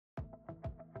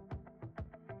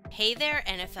Hey there,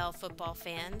 NFL football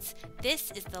fans. This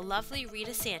is the lovely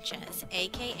Rita Sanchez,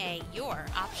 aka your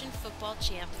option football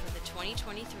champ for the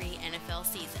 2023 NFL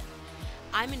season.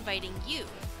 I'm inviting you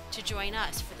to join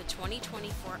us for the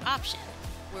 2024 option,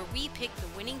 where we pick the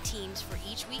winning teams for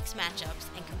each week's matchups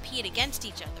and compete against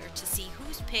each other to see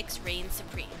whose picks reign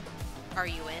supreme. Are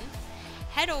you in?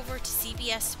 Head over to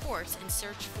CBS Sports and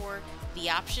search for the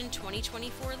Option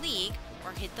 2024 League,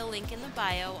 or hit the link in the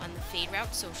bio on the Fade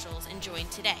Route socials and join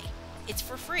today. It's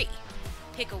for free.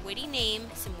 Pick a witty name,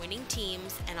 some winning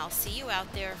teams, and I'll see you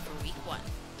out there for week 1.